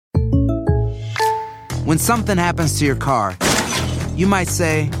When something happens to your car, you might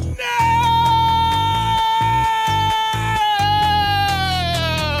say,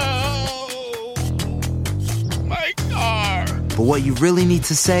 but what you really need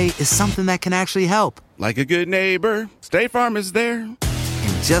to say is something that can actually help. Like a good neighbor, State Farm is there. And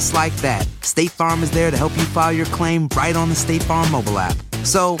just like that, State Farm is there to help you file your claim right on the State Farm mobile app.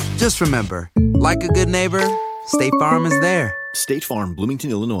 So just remember, like a good neighbor, State Farm is there. State Farm,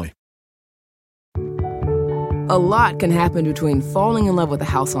 Bloomington, Illinois. A lot can happen between falling in love with a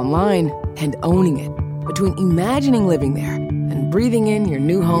house online and owning it. Between imagining living there and breathing in your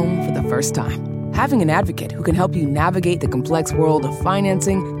new home for the first time. Having an advocate who can help you navigate the complex world of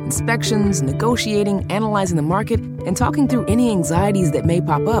financing, inspections, negotiating, analyzing the market, and talking through any anxieties that may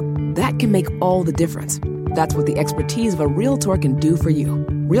pop up, that can make all the difference. That's what the expertise of a Realtor can do for you.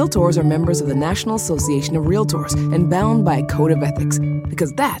 Realtors are members of the National Association of Realtors and bound by a code of ethics,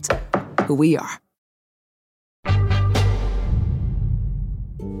 because that's who we are.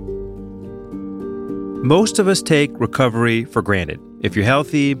 Most of us take recovery for granted. If you're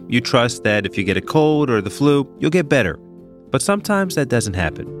healthy, you trust that if you get a cold or the flu, you'll get better. But sometimes that doesn't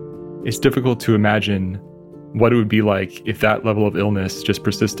happen. It's difficult to imagine what it would be like if that level of illness just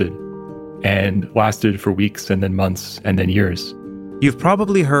persisted and lasted for weeks and then months and then years. You've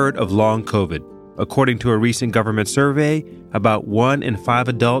probably heard of long COVID. According to a recent government survey, about 1 in 5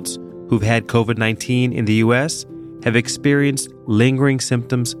 adults who've had COVID-19 in the U.S. have experienced lingering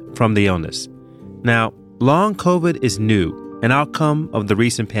symptoms from the illness. Now, long COVID is new, an outcome of the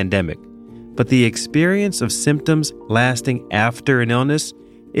recent pandemic, but the experience of symptoms lasting after an illness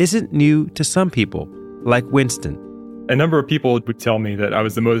isn't new to some people, like Winston. A number of people would tell me that I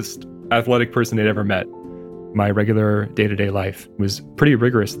was the most athletic person they'd ever met. My regular day-to-day life was pretty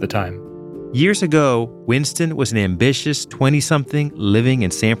rigorous at the time. Years ago, Winston was an ambitious 20-something living in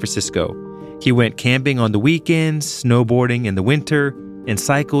San Francisco. He went camping on the weekends, snowboarding in the winter, and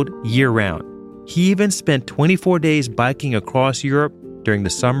cycled year-round. He even spent 24 days biking across Europe during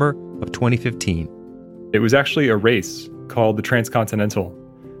the summer of 2015. It was actually a race called the Transcontinental,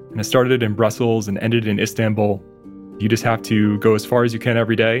 and it started in Brussels and ended in Istanbul. You just have to go as far as you can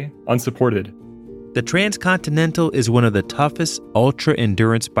every day, unsupported. The Transcontinental is one of the toughest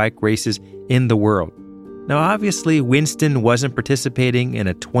ultra-endurance bike races in the world. Now, obviously, Winston wasn't participating in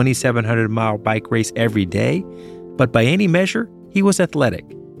a 2,700-mile bike race every day, but by any measure, he was athletic.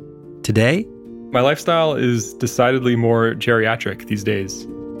 Today, my lifestyle is decidedly more geriatric these days.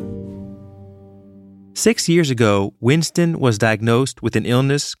 6 years ago, Winston was diagnosed with an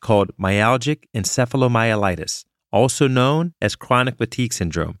illness called myalgic encephalomyelitis, also known as chronic fatigue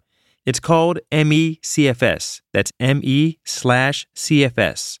syndrome. It's called ME/CFS. That's ME/CFS.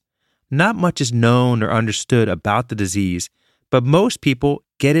 Not much is known or understood about the disease, but most people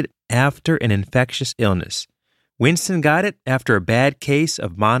get it after an infectious illness. Winston got it after a bad case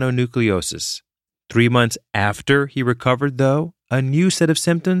of mononucleosis. 3 months after he recovered, though, a new set of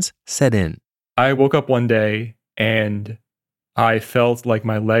symptoms set in. I woke up one day and I felt like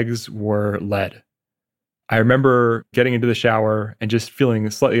my legs were lead. I remember getting into the shower and just feeling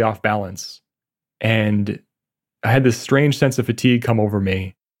slightly off balance. And I had this strange sense of fatigue come over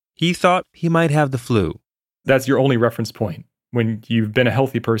me. He thought he might have the flu. That's your only reference point. When you've been a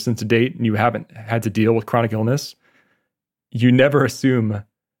healthy person to date and you haven't had to deal with chronic illness, you never assume,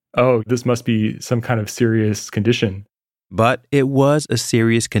 oh, this must be some kind of serious condition. But it was a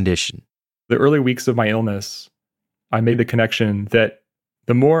serious condition. The early weeks of my illness, I made the connection that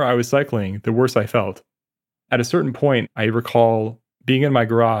the more I was cycling, the worse I felt. At a certain point, I recall being in my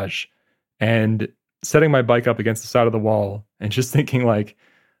garage and setting my bike up against the side of the wall and just thinking like,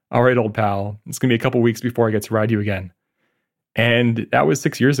 all right, old pal, it's going to be a couple weeks before I get to ride you again. And that was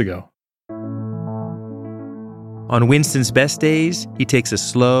 6 years ago. On Winston's best days, he takes a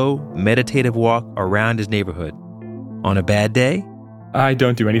slow, meditative walk around his neighborhood. On a bad day, I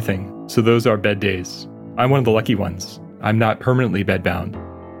don't do anything, so those are bed days. I'm one of the lucky ones. I'm not permanently bedbound.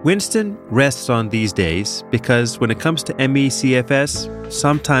 Winston rests on these days because when it comes to ME/CFS,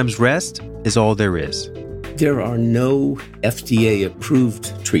 sometimes rest is all there is. There are no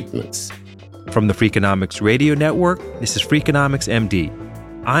FDA-approved treatments. From the Freakonomics Radio Network, this is Freakonomics MD.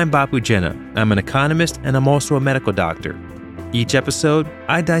 I'm Bapu Jena. I'm an economist and I'm also a medical doctor. Each episode,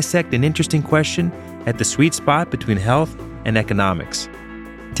 I dissect an interesting question at the sweet spot between health and economics.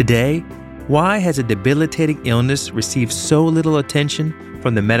 Today, why has a debilitating illness received so little attention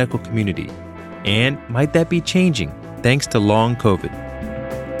from the medical community? And might that be changing thanks to long COVID?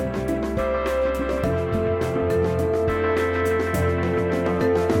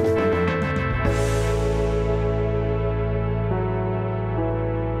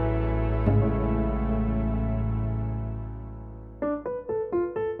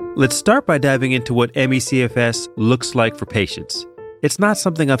 Let's start by diving into what ME/CFS looks like for patients. It's not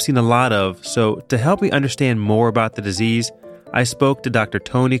something I've seen a lot of, so to help me understand more about the disease, I spoke to Dr.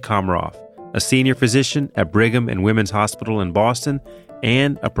 Tony Komaroff, a senior physician at Brigham and Women's Hospital in Boston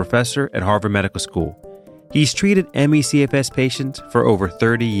and a professor at Harvard Medical School. He's treated ME/CFS patients for over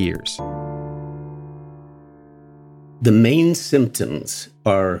 30 years. The main symptoms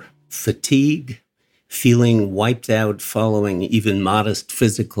are fatigue, feeling wiped out following even modest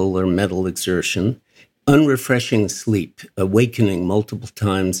physical or mental exertion, unrefreshing sleep, awakening multiple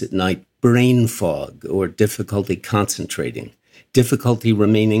times at night, brain fog or difficulty concentrating, difficulty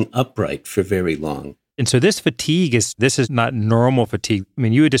remaining upright for very long. And so this is not normal fatigue. I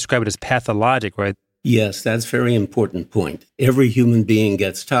mean, you would describe it as pathologic, right? Yes, that's a very important point. Every human being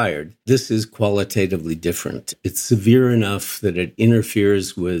gets tired. This is qualitatively different. It's severe enough that it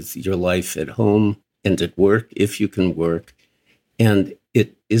interferes with your life at home and at work, if you can work, and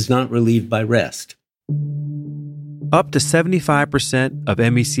it is not relieved by rest. Up to 75% of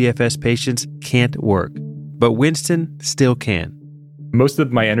ME/CFS patients can't work, but Winston still can. Most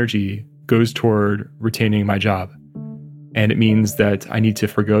of my energy goes toward retaining my job. And it means that I need to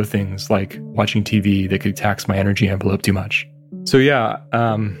forgo things like watching TV that could tax my energy envelope too much. So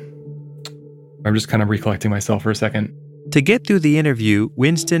I'm just kind of recollecting myself for a second. To get through the interview,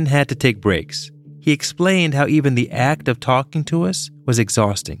 Winston had to take breaks. He explained how even the act of talking to us was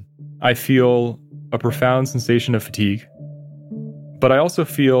exhausting. I feel a profound sensation of fatigue, but I also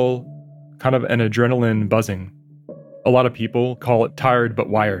feel kind of an adrenaline buzzing. A lot of people call it tired but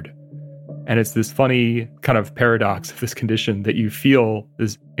wired. And it's this funny kind of paradox of this condition that you feel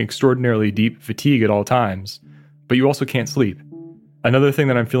this extraordinarily deep fatigue at all times, but you also can't sleep. Another thing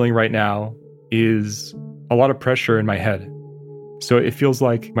that I'm feeling right now is a lot of pressure in my head. So it feels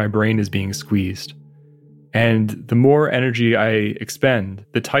like my brain is being squeezed. And the more energy I expend,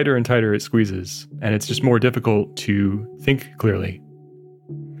 the tighter and tighter it squeezes. And it's just more difficult to think clearly.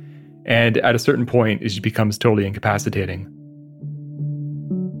 And at a certain point, it just becomes totally incapacitating.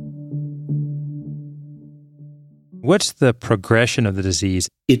 What's the progression of the disease?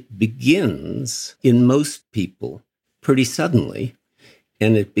 It begins in most people pretty suddenly,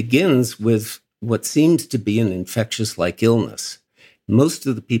 and it begins with what seems to be an infectious-like illness. Most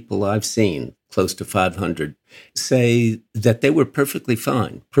of the people I've seen, close to 500, say that they were perfectly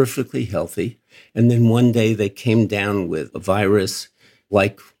fine, perfectly healthy, and then one day they came down with a virus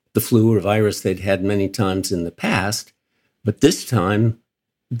like the flu or virus they'd had many times in the past, but this time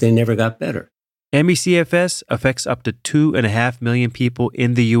they never got better. ME/CFS affects up to 2.5 million people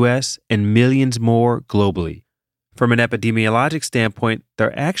in the U.S. and millions more globally. From an epidemiologic standpoint,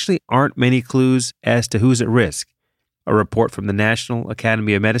 there actually aren't many clues as to who's at risk. A report from the National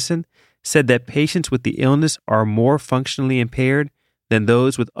Academy of Medicine said that patients with the illness are more functionally impaired than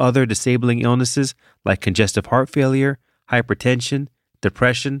those with other disabling illnesses like congestive heart failure, hypertension,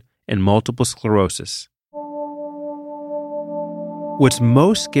 depression, and multiple sclerosis. What's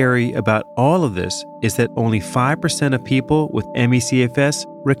most scary about all of this is that only 5% of people with ME/CFS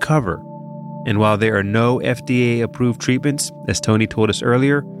recover. And while there are no FDA-approved treatments, as Tony told us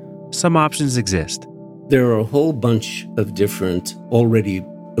earlier, some options exist. There are a whole bunch of different already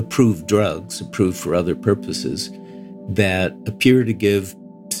approved drugs, approved for other purposes, that appear to give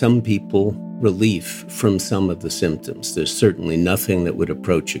some people relief from some of the symptoms. There's certainly nothing that would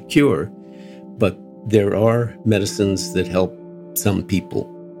approach a cure, but there are medicines that help some people.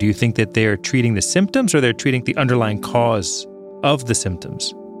 Do you think that they're treating the symptoms or they're treating the underlying cause of the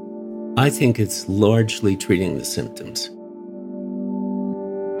symptoms? I think it's largely treating the symptoms.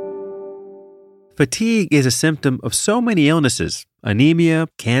 Fatigue is a symptom of so many illnesses, anemia,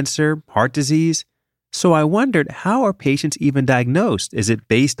 cancer, heart disease. So I wondered, how are patients even diagnosed? Is it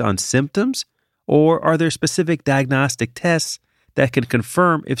based on symptoms, or are there specific diagnostic tests that can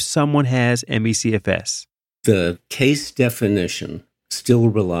confirm if someone has ME/CFS? The case definition still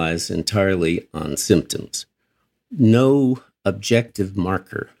relies entirely on symptoms. No objective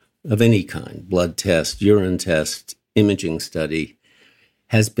marker of any kind, blood test, urine test, imaging study,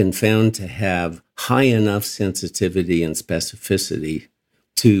 has been found to have high enough sensitivity and specificity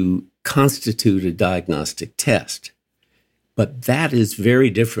to constitute a diagnostic test. But that is very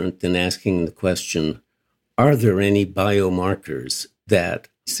different than asking the question, are there any biomarkers that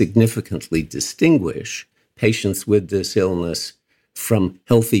significantly distinguish patients with this illness from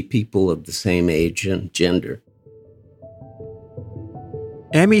healthy people of the same age and gender?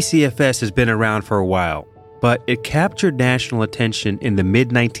 ME/CFS has been around for a while, but it captured national attention in the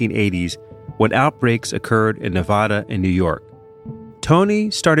mid-1980s when outbreaks occurred in Nevada and New York.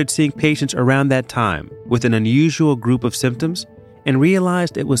 Tony started seeing patients around that time with an unusual group of symptoms and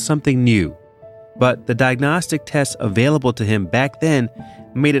realized it was something new. But the diagnostic tests available to him back then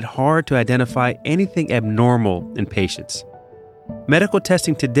made it hard to identify anything abnormal in patients. Medical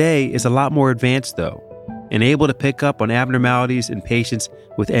testing today is a lot more advanced, though, and able to pick up on abnormalities in patients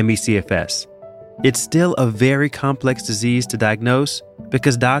with ME/CFS. It's still a very complex disease to diagnose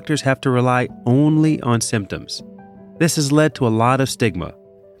because doctors have to rely only on symptoms. This has led to a lot of stigma.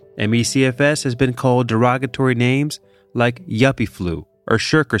 ME/CFS has been called derogatory names like yuppie flu or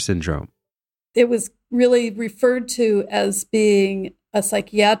Shirker syndrome. It was really referred to as being a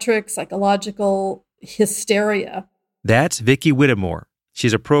psychological hysteria. That's Vicki Whittemore.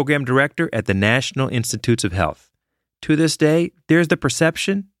 She's a program director at the National Institutes of Health. To this day, there's the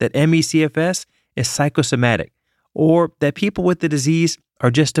perception that ME/CFS is psychosomatic, or that people with the disease are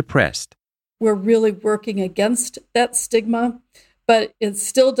just depressed. We're really working against that stigma, but it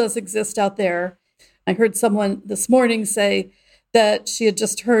still does exist out there. I heard someone this morning say that she had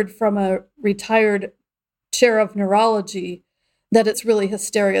just heard from a retired chair of neurology that it's really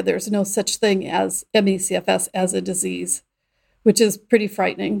hysteria. There's no such thing as ME/CFS as a disease, which is pretty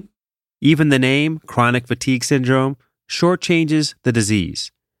frightening. Even the name, chronic fatigue syndrome, shortchanges the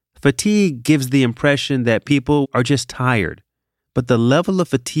disease. Fatigue gives the impression that people are just tired, but the level of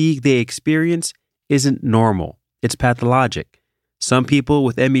fatigue they experience isn't normal. It's pathologic. Some people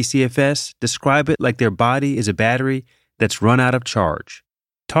with ME/CFS describe it like their body is a battery that's run out of charge.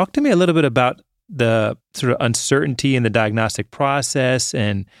 Talk to me a little bit about the sort of uncertainty in the diagnostic process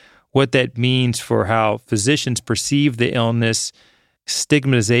and what that means for how physicians perceive the illness,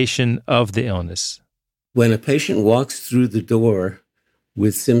 stigmatization of the illness. When a patient walks through the door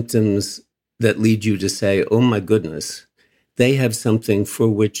with symptoms that lead you to say, oh my goodness, they have something for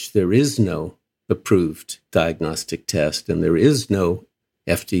which there is no approved diagnostic test and there is no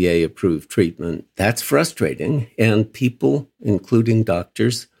FDA-approved treatment, that's frustrating. And people, including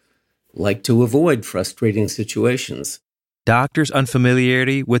doctors, like to avoid frustrating situations. Doctors'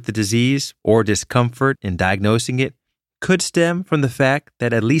 unfamiliarity with the disease or discomfort in diagnosing it could stem from the fact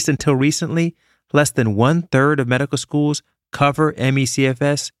that at least until recently, less than 1/3 of medical schools cover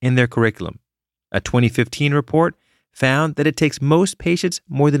ME/CFS in their curriculum. A 2015 report found that it takes most patients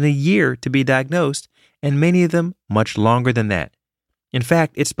more than a year to be diagnosed, and many of them much longer than that. In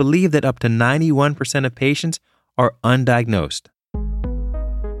fact, it's believed that up to 91% of patients are undiagnosed.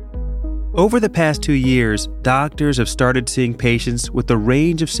 Over the past 2 years, doctors have started seeing patients with a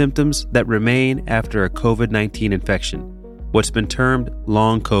range of symptoms that remain after a COVID-19 infection, what's been termed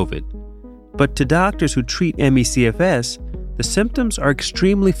long COVID. But to doctors who treat ME/CFS, the symptoms are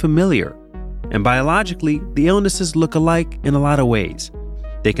extremely familiar. And biologically, the illnesses look alike in a lot of ways.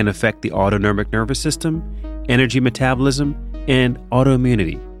 They can affect the autonomic nervous system, energy metabolism, and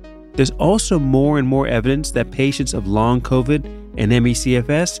autoimmunity. There's also more and more evidence that patients of long COVID and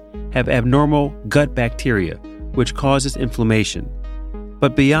ME/CFS have abnormal gut bacteria, which causes inflammation.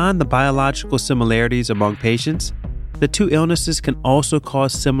 But beyond the biological similarities among patients, the two illnesses can also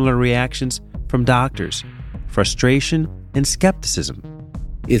cause similar reactions from doctors, frustration and skepticism.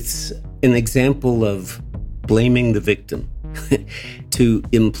 It's an example of blaming the victim. To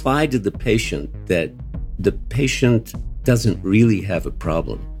imply to the patient that the patient doesn't really have a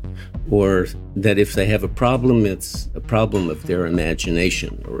problem, or that if they have a problem, it's a problem of their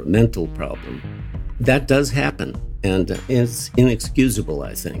imagination or a mental problem. That does happen, and it's inexcusable,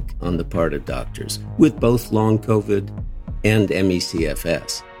 I think, on the part of doctors with both long COVID and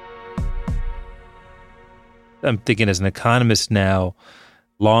ME/CFS. I'm thinking as an economist now,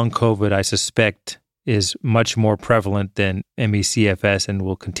 long COVID, I suspect, is much more prevalent than ME/CFS and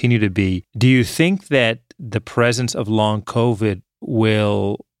will continue to be. Do you think that the presence of long COVID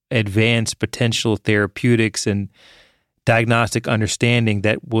will advance potential therapeutics and diagnostic understanding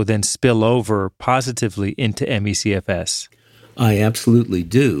that will then spill over positively into ME/CFS? I absolutely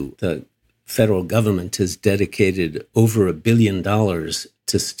do. The federal government has dedicated over $1 billion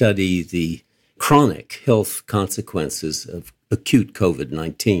to study the chronic health consequences of acute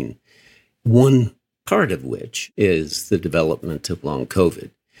COVID-19, one part of which is the development of long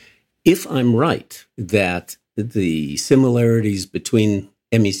COVID. If I'm right that the similarities between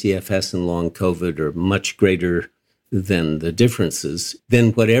ME/CFS and long COVID are much greater than the differences,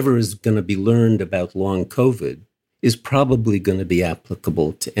 then whatever is going to be learned about long COVID is probably going to be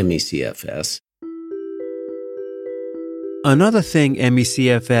applicable to ME/CFS. Another thing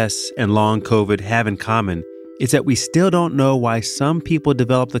ME/CFS and long COVID have in common is that we still don't know why some people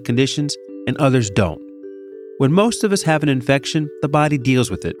develop the conditions and others don't. When most of us have an infection, the body deals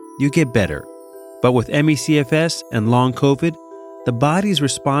with it. You get better. But with ME/CFS and long COVID, the body's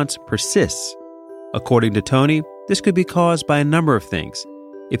response persists. According to Tony, This could be caused by a number of things.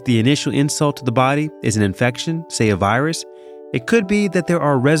 If the initial insult to the body is an infection, say a virus, it could be that there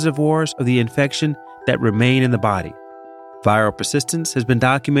are reservoirs of the infection that remain in the body. Viral persistence has been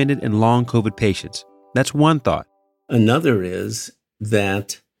documented in long COVID patients. That's one thought. Another is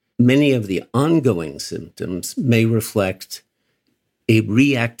that many of the ongoing symptoms may reflect a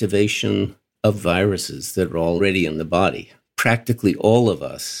reactivation of viruses that are already in the body. Practically all of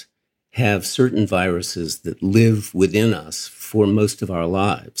us have certain viruses that live within us for most of our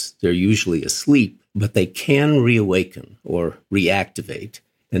lives. They're usually asleep, but they can reawaken or reactivate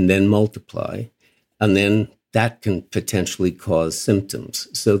and then multiply. And then that can potentially cause symptoms.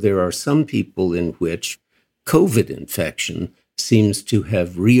 So there are some people in which COVID infection seems to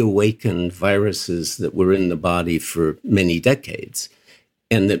have reawakened viruses that were in the body for many decades,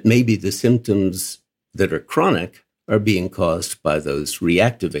 and that maybe the symptoms that are chronic are being caused by those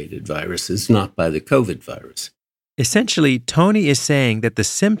reactivated viruses, not by the COVID virus. Essentially, Tony is saying that the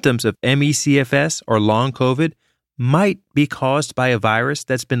symptoms of ME/CFS or long COVID might be caused by a virus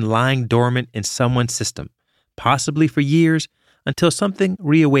that's been lying dormant in someone's system, possibly for years, until something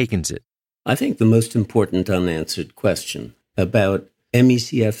reawakens it. I think the most important unanswered question about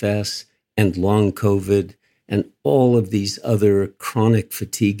ME/CFS and long COVID and all of these other chronic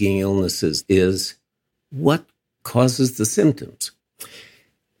fatiguing illnesses is what causes the symptoms.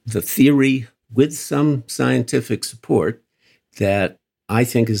 The theory, with some scientific support, that I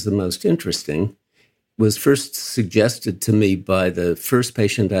think is the most interesting, was first suggested to me by the first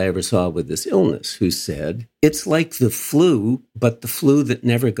patient I ever saw with this illness, who said, it's like the flu, but the flu that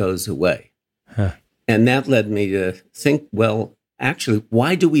never goes away. Huh. And that led me to think, well, actually,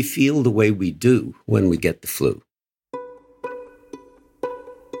 why do we feel the way we do when we get the flu?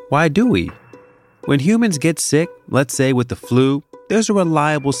 Why do we? When humans get sick, let's say with the flu, there's a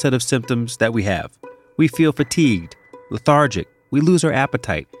reliable set of symptoms that we have. We feel fatigued, lethargic, we lose our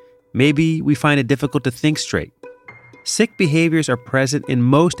appetite. Maybe we find it difficult to think straight. Sick behaviors are present in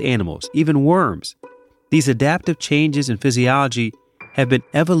most animals, even worms. These adaptive changes in physiology have been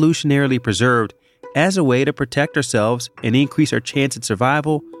evolutionarily preserved as a way to protect ourselves and increase our chance at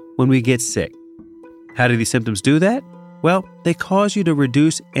survival when we get sick. How do these symptoms do that? Well, they cause you to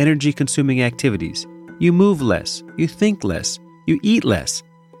reduce energy-consuming activities. You move less, you think less, you eat less.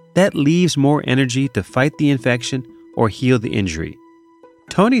 That leaves more energy to fight the infection or heal the injury.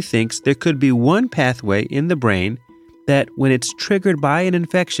 Tony thinks there could be one pathway in the brain that, when it's triggered by an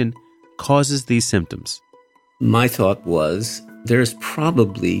infection, causes these symptoms. My thought was there's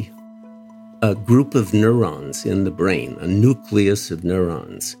probably a group of neurons in the brain, a nucleus of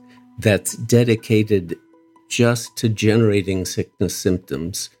neurons, that's dedicated just to generating sickness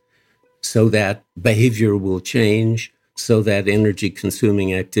symptoms so that behavior will change, so that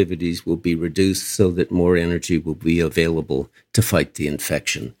energy-consuming activities will be reduced, so that more energy will be available to fight the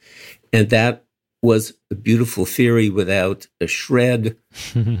infection. And that was a beautiful theory without a shred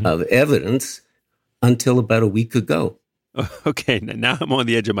of evidence until about a week ago. Okay, now I'm on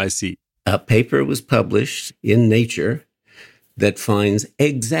the edge of my seat. A paper was published in Nature that finds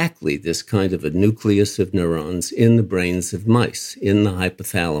exactly this kind of a nucleus of neurons in the brains of mice, in the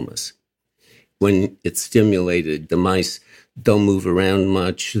hypothalamus. When it's stimulated, the mice don't move around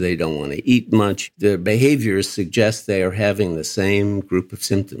much, they don't want to eat much. Their behaviors suggest they are having the same group of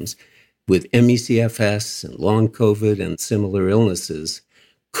symptoms. With ME/CFS and long COVID and similar illnesses,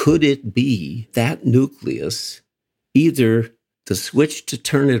 could it be that nucleus, either the switch to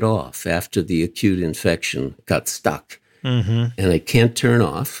turn it off after the acute infection got stuck, and it can't turn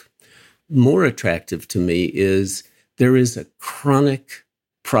off? More attractive to me is there is a chronic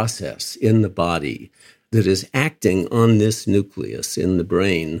process in the body that is acting on this nucleus in the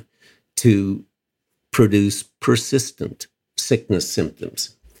brain to produce persistent sickness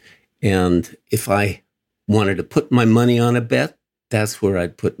symptoms. And if I wanted to put my money on a bet, that's where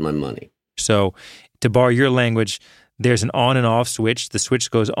I'd put my money. So, to borrow your language, there's an on and off switch. The switch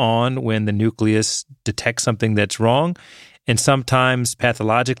goes on when the nucleus detects something that's wrong. And sometimes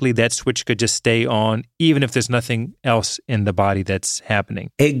pathologically, that switch could just stay on even if there's nothing else in the body that's happening.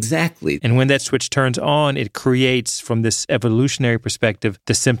 Exactly. And when that switch turns on, it creates, from this evolutionary perspective,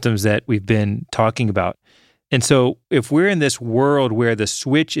 the symptoms that we've been talking about. And so if we're in this world where the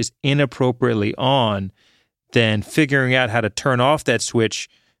switch is inappropriately on, then figuring out how to turn off that switch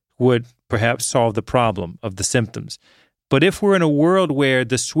would perhaps solve the problem of the symptoms. But if we're in a world where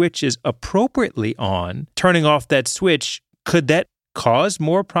the switch is appropriately on, turning off that switch, could that cause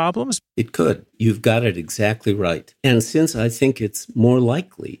more problems? It could. You've got it exactly right. And since I think it's more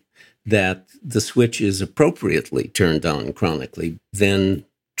likely that the switch is appropriately turned on chronically, then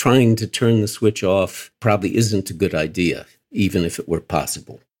trying to turn the switch off probably isn't a good idea, even if it were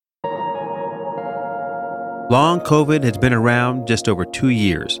possible. Long COVID has been around just over 2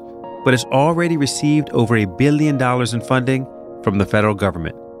 years, but it's already received over $1 billion in funding from the federal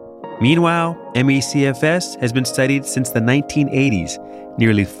government. Meanwhile, ME/CFS has been studied since the 1980s,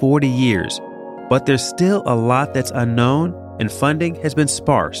 nearly 40 years, but there's still a lot that's unknown and funding has been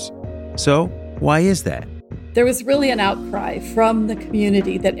sparse. So, why is that? There was really an outcry from the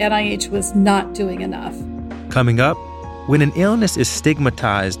community that NIH was not doing enough. Coming up, when an illness is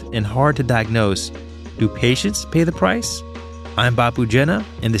stigmatized and hard to diagnose, do patients pay the price? I'm Bapu Jena,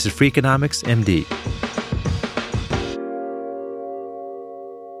 and this is Freakonomics MD.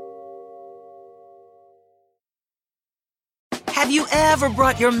 Have you ever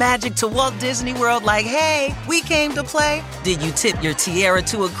brought your magic to Walt Disney World like, hey, we came to play? Did you tip your tiara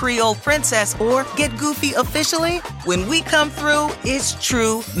to a Creole princess or get goofy officially? When we come through, it's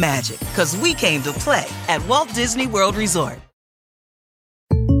true magic, because we came to play at Walt Disney World Resort.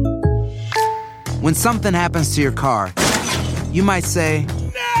 When something happens to your car, you might say,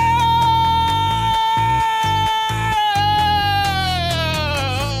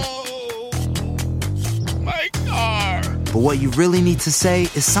 but what you really need to say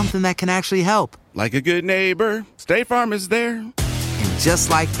is something that can actually help. Like a good neighbor, State Farm is there. And just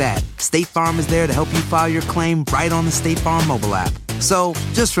like that, State Farm is there to help you file your claim right on the State Farm mobile app. So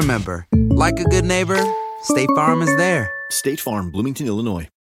just remember, like a good neighbor, State Farm is there. State Farm, Bloomington, Illinois.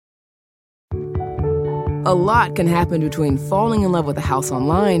 A lot can happen between falling in love with a house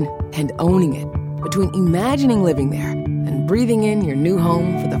online and owning it, between imagining living there and breathing in your new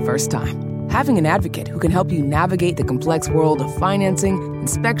home for the first time. Having an advocate who can help you navigate the complex world of financing,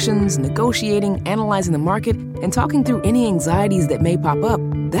 inspections, negotiating, analyzing the market, and talking through any anxieties that may pop up,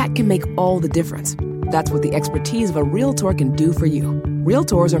 that can make all the difference. That's what the expertise of a Realtor can do for you.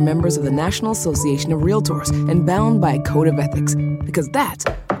 Realtors are members of the National Association of Realtors and bound by a code of ethics, because that's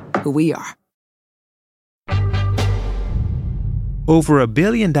who we are. Over $1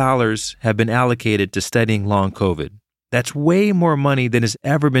 billion have been allocated to studying long COVID. That's way more money than has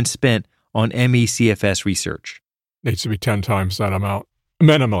ever been spent on ME/CFS research. Needs to be 10 times that amount,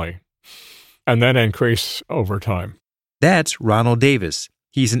 minimally, and then increase over time. That's Ronald Davis.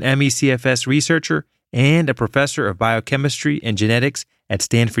 He's an ME/CFS researcher and a professor of biochemistry and genetics at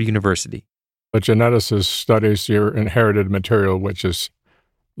Stanford University. A geneticist studies your inherited material, which is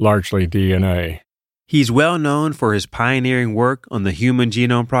largely DNA. He's well known for his pioneering work on the Human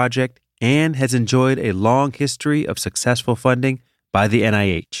Genome Project and has enjoyed a long history of successful funding by the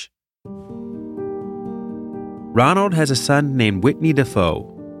NIH. Ronald has a son named Whitney Defoe.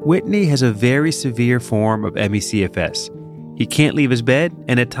 Whitney has a very severe form of ME/CFS. He can't leave his bed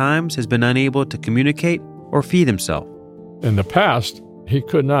and at times has been unable to communicate or feed himself. In the past, he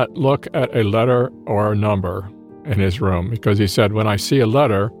could not look at a letter or a number in his room because he said, when I see a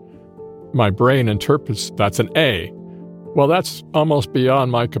letter, my brain interprets that's an A. Well, that's almost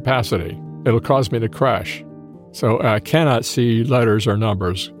beyond my capacity. It'll cause me to crash. So I cannot see letters or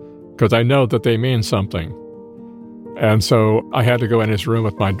numbers because I know that they mean something. And so I had to go in his room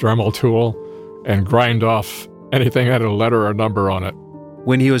with my Dremel tool and grind off anything that had a letter or number on it.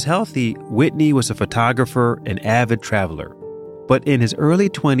 When he was healthy, Whitney was a photographer and avid traveler. But in his early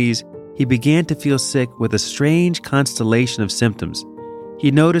 20s, he began to feel sick with a strange constellation of symptoms.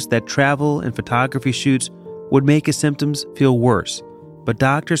 He noticed that travel and photography shoots would make his symptoms feel worse, but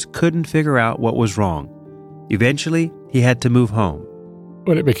doctors couldn't figure out what was wrong. Eventually, he had to move home.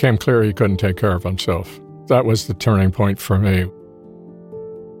 When it became clear he couldn't take care of himself, that was the turning point for me.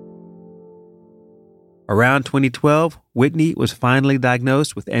 Around 2012, Whitney was finally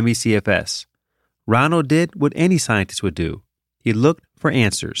diagnosed with ME/CFS. Ronald did what any scientist would do. He looked for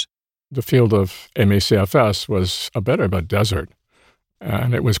answers. The field of ME/CFS was a bit of a desert,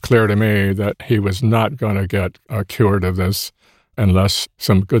 and it was clear to me that he was not going to get cured of this unless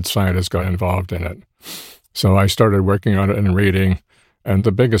some good scientists got involved in it. So I started working on it and reading, and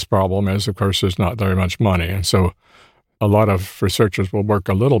the biggest problem is, of course, there's not very much money, and so a lot of researchers will work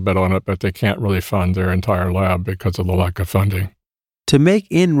a little bit on it, but they can't really fund their entire lab because of the lack of funding. To make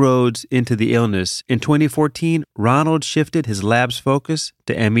inroads into the illness, in 2014, Ronald shifted his lab's focus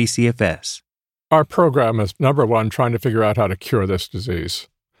to ME/CFS. Our program is, number one, trying to figure out how to cure this disease.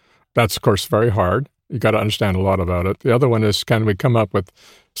 That's, of course, very hard. You got to understand a lot about it. The other one is, can we come up with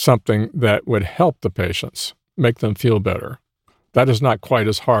something that would help the patients, make them feel better? That is not quite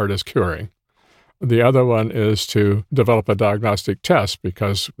as hard as curing. The other one is to develop a diagnostic test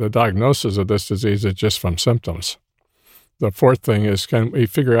because the diagnosis of this disease is just from symptoms. The fourth thing is, can we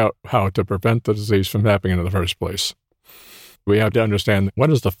figure out how to prevent the disease from happening in the first place? We have to understand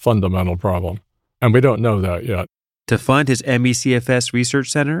what is the fundamental problem, and we don't know that yet. To fund his MECFS Research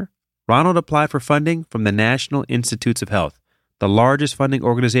Center, Ronald applied for funding from the National Institutes of Health, the largest funding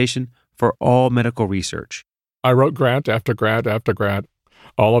organization for all medical research. I wrote grant after grant after grant,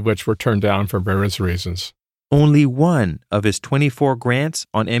 all of which were turned down for various reasons. Only one of his 24 grants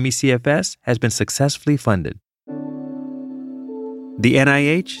on MECFS has been successfully funded. The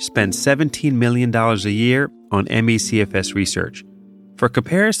NIH spends $17 million a year on MECFS research. For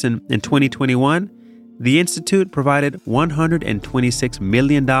comparison, in 2021, the Institute provided $126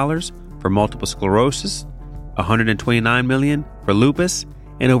 million for multiple sclerosis, $129 million for lupus,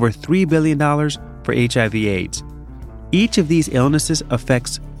 and over $3 billion for HIV/AIDS. Each of these illnesses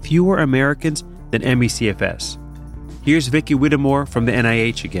affects fewer Americans than MECFS. Here's Vicki Whittemore from the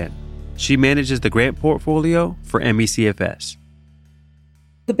NIH again. She manages the grant portfolio for MECFS.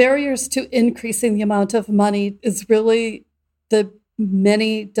 The barriers to increasing the amount of money is really the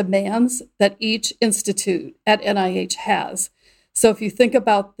many demands that each institute at NIH has. So if you think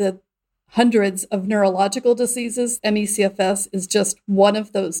about the hundreds of neurological diseases, MECFS is just one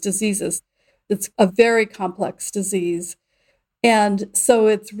of those diseases. It's a very complex disease. And so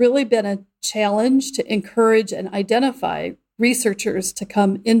it's really been a challenge to encourage and identify researchers to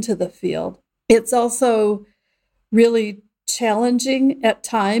come into the field. It's also really challenging at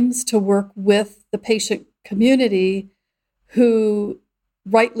times to work with the patient community who,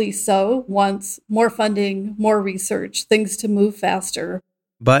 rightly so, wants more funding, more research, things to move faster.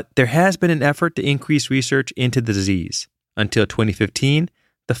 But there has been an effort to increase research into the disease. Until 2015,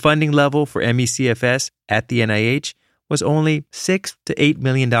 the funding level for MECFS at the NIH was only $6 to $8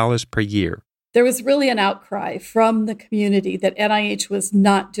 million per year. There was really an outcry from the community that NIH was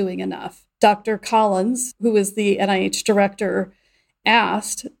not doing enough. Dr. Collins, who was the NIH director,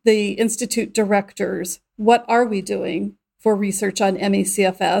 asked the institute directors, what are we doing for research on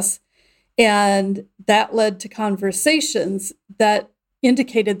MECFS? And that led to conversations that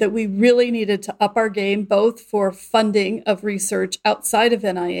indicated that we really needed to up our game, both for funding of research outside of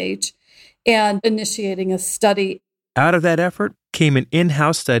NIH and initiating a study. Out of that effort came an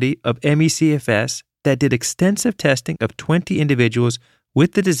in-house study of MECFS that did extensive testing of 20 individuals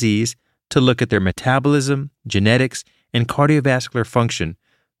with the disease to look at their metabolism, genetics, and cardiovascular function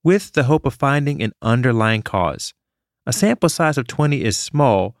with the hope of finding an underlying cause. A sample size of 20 is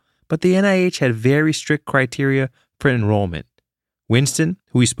small, but the NIH had very strict criteria for enrollment. Winston,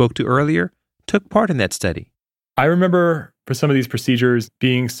 who we spoke to earlier, took part in that study. I remember for some of these procedures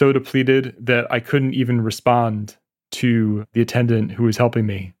being so depleted that I couldn't even respond to the attendant who was helping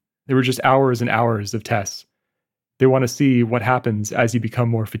me. There were just hours and hours of tests. They want to see what happens as you become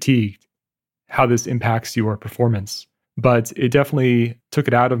more fatigued, how this impacts your performance. But it definitely took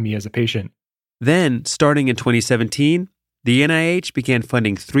it out of me as a patient. Then, starting in 2017, the NIH began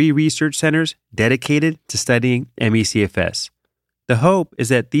funding 3 research centers dedicated to studying MECFS. The hope is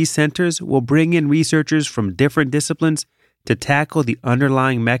that these centers will bring in researchers from different disciplines to tackle the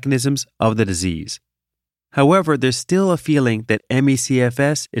underlying mechanisms of the disease. However, there's still a feeling that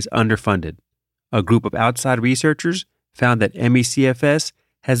MECFS is underfunded. A group of outside researchers found that MECFS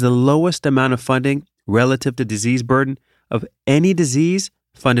has the lowest amount of funding relative to disease burden of any disease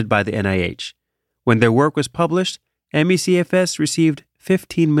funded by the NIH. When their work was published, MECFS received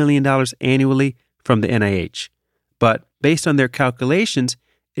 $15 million annually from the NIH. But based on their calculations,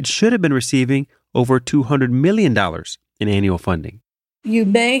 it should have been receiving over $200 million in annual funding. You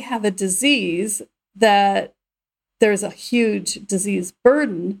may have a disease that there's a huge disease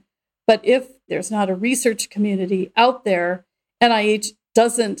burden, but if there's not a research community out there, NIH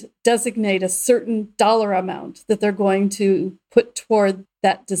doesn't designate a certain dollar amount that they're going to put toward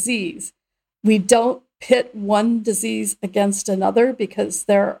that disease. We don't pit one disease against another because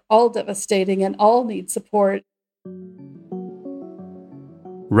they're all devastating and all need support.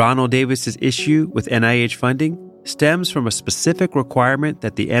 Ronald Davis's issue with NIH funding stems from a specific requirement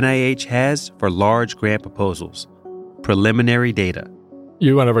that the NIH has for large grant proposals: preliminary data.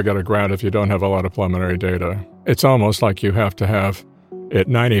 You will never get a grant if you don't have a lot of preliminary data. It's almost like you have to have it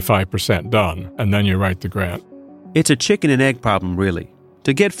 95% done, and then you write the grant. It's a chicken and egg problem, really.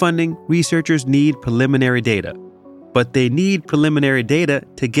 To get funding, researchers need preliminary data. But they need preliminary data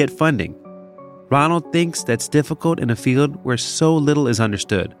to get funding. Ronald thinks that's difficult in a field where so little is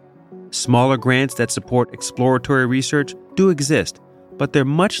understood. Smaller grants that support exploratory research do exist, but they're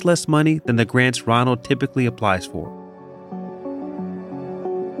much less money than the grants Ronald typically applies for.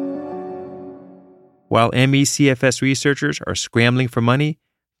 While MECFS researchers are scrambling for money,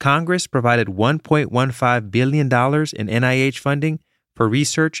 Congress provided $1.15 billion in NIH funding for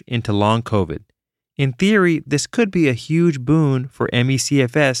research into long COVID. In theory, this could be a huge boon for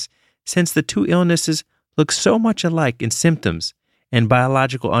ME/CFS since the two illnesses look so much alike in symptoms and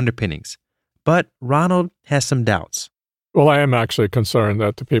biological underpinnings. But Ronald has some doubts. Well, I am actually concerned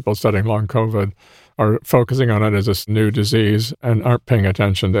that the people studying long COVID are focusing on it as this new disease and aren't paying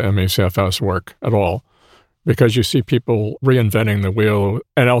attention to ME/CFS work at all, because you see people reinventing the wheel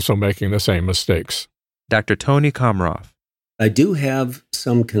and also making the same mistakes. Dr. Tony Komaroff. I do have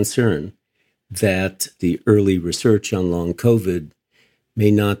some concern that the early research on long COVID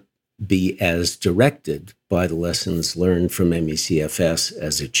may not be as directed by the lessons learned from ME/CFS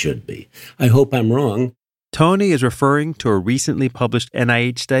as it should be. I hope I'm wrong. Tony is referring to a recently published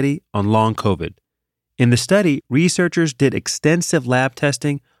NIH study on long COVID. In the study, researchers did extensive lab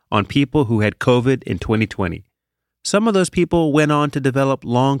testing on people who had COVID in 2020. Some of those people went on to develop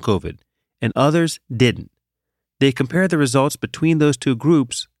long COVID, and others didn't. They compared the results between those two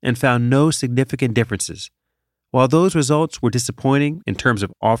groups and found no significant differences. While those results were disappointing in terms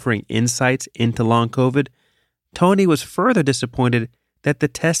of offering insights into long COVID, Tony was further disappointed that the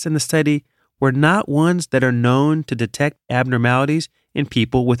tests in the study were not ones that are known to detect abnormalities in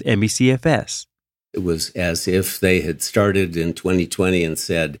people with ME/CFS. It was as if they had started in 2020 and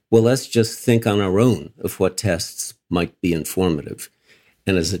said, well, let's just think on our own of what tests might be informative.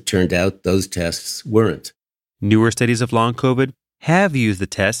 And as it turned out, those tests weren't. Newer studies of long COVID have used the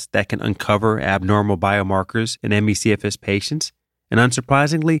tests that can uncover abnormal biomarkers in ME/CFS patients, and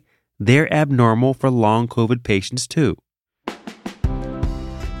unsurprisingly, they're abnormal for long COVID patients too.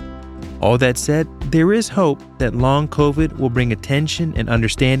 All that said, there is hope that long COVID will bring attention and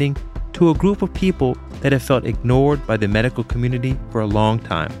understanding to a group of people that have felt ignored by the medical community for a long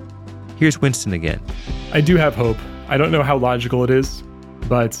time. Here's Winston again. I do have hope. I don't know how logical it is,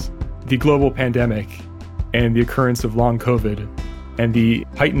 but the global pandemic and the occurrence of long COVID and the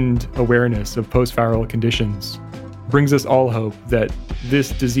heightened awareness of post-viral conditions brings us all hope that this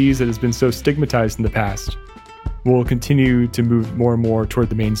disease that has been so stigmatized in the past will continue to move more and more toward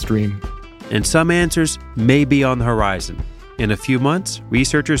the mainstream. And some answers may be on the horizon. In a few months,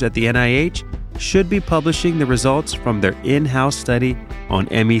 researchers at the NIH should be publishing the results from their in-house study on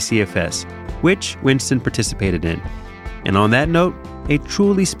ME/CFS, which Winston participated in. And on that note, a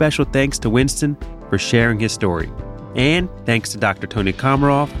truly special thanks to Winston for sharing his story. And thanks to Dr. Tony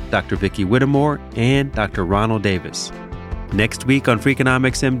Komaroff, Dr. Vicki Whittemore, and Dr. Ronald Davis. Next week on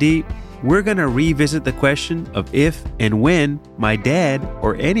Freakonomics MD, we're going to revisit the question of if and when my dad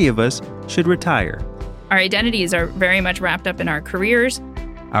or any of us should retire. Our identities are very much wrapped up in our careers,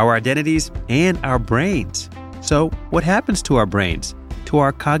 our identities, and our brains. So what happens to our brains, to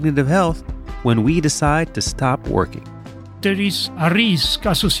our cognitive health, when we decide to stop working? There is a risk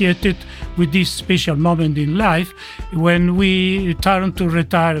associated with this special moment in life when we turn to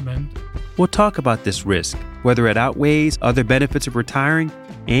retirement. We'll talk about this risk, whether it outweighs other benefits of retiring,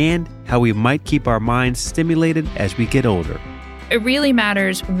 and how we might keep our minds stimulated as we get older. It really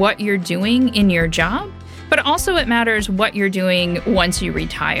matters what you're doing in your job, but also it matters what you're doing once you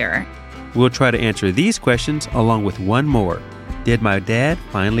retire. We'll try to answer these questions along with one more. Did my dad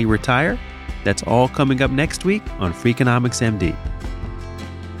finally retire? That's all coming up next week on Freakonomics MD.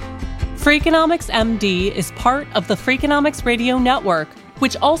 Freakonomics MD is part of the Freakonomics Radio Network,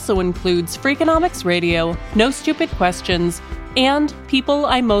 which also includes Freakonomics Radio, No Stupid Questions, and People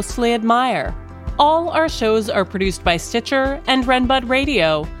I Mostly Admire. All our shows are produced by Stitcher and Renbud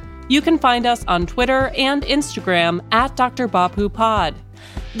Radio. You can find us on Twitter and Instagram at Dr. Bapu Pod.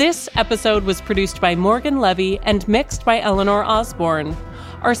 This episode was produced by Morgan Levy and mixed by Eleanor Osborne.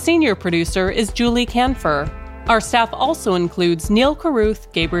 Our senior producer is Julie Canfer. Our staff also includes Neil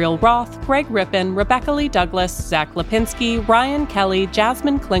Carruth, Gabriel Roth, Greg Rippin, Rebecca Lee Douglas, Zach Lipinski, Ryan Kelly,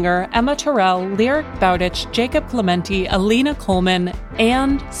 Jasmine Klinger, Emma Terrell, Lyric Bowditch, Jacob Clementi, Alina Coleman,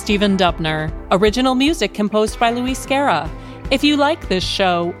 and Stephen Dubner. Original music composed by Luis Guerra. If you like this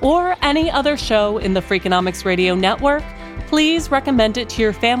show or any other show in the Freakonomics Radio Network, please recommend it to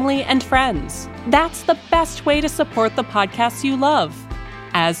your family and friends. That's the best way to support the podcasts you love.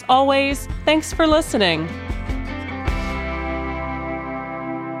 As always, thanks for listening.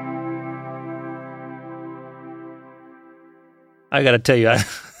 I got to tell you,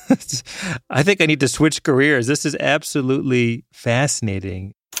 I think I need to switch careers. This is absolutely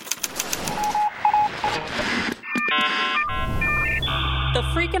fascinating. The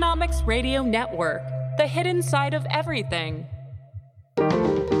Freakonomics Radio Network, the hidden side of everything.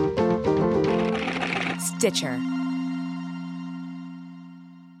 Stitcher.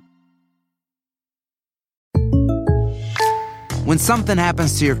 When something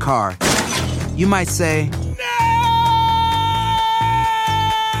happens to your car, you might say,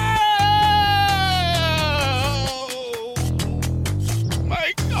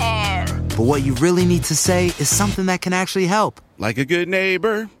 But what you really need to say is something that can actually help. Like a good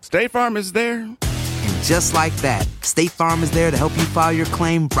neighbor, State Farm is there. And just like that, State Farm is there to help you file your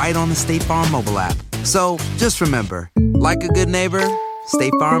claim right on the State Farm mobile app. So just remember, like a good neighbor,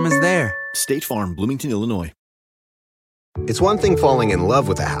 State Farm is there. State Farm, Bloomington, Illinois. It's one thing falling in love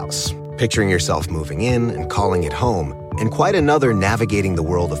with a house, picturing yourself moving in and calling it home, and quite another navigating the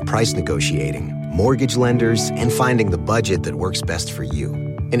world of price negotiating, mortgage lenders, and finding the budget that works best for you.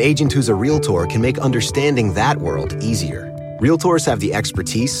 An agent who's a Realtor can make understanding that world easier. Realtors have the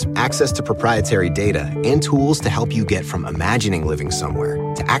expertise, access to proprietary data, and tools to help you get from imagining living somewhere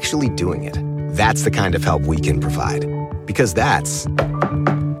to actually doing it. That's the kind of help we can provide. Because that's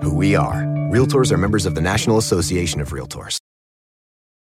who we are. Realtors are members of the National Association of Realtors.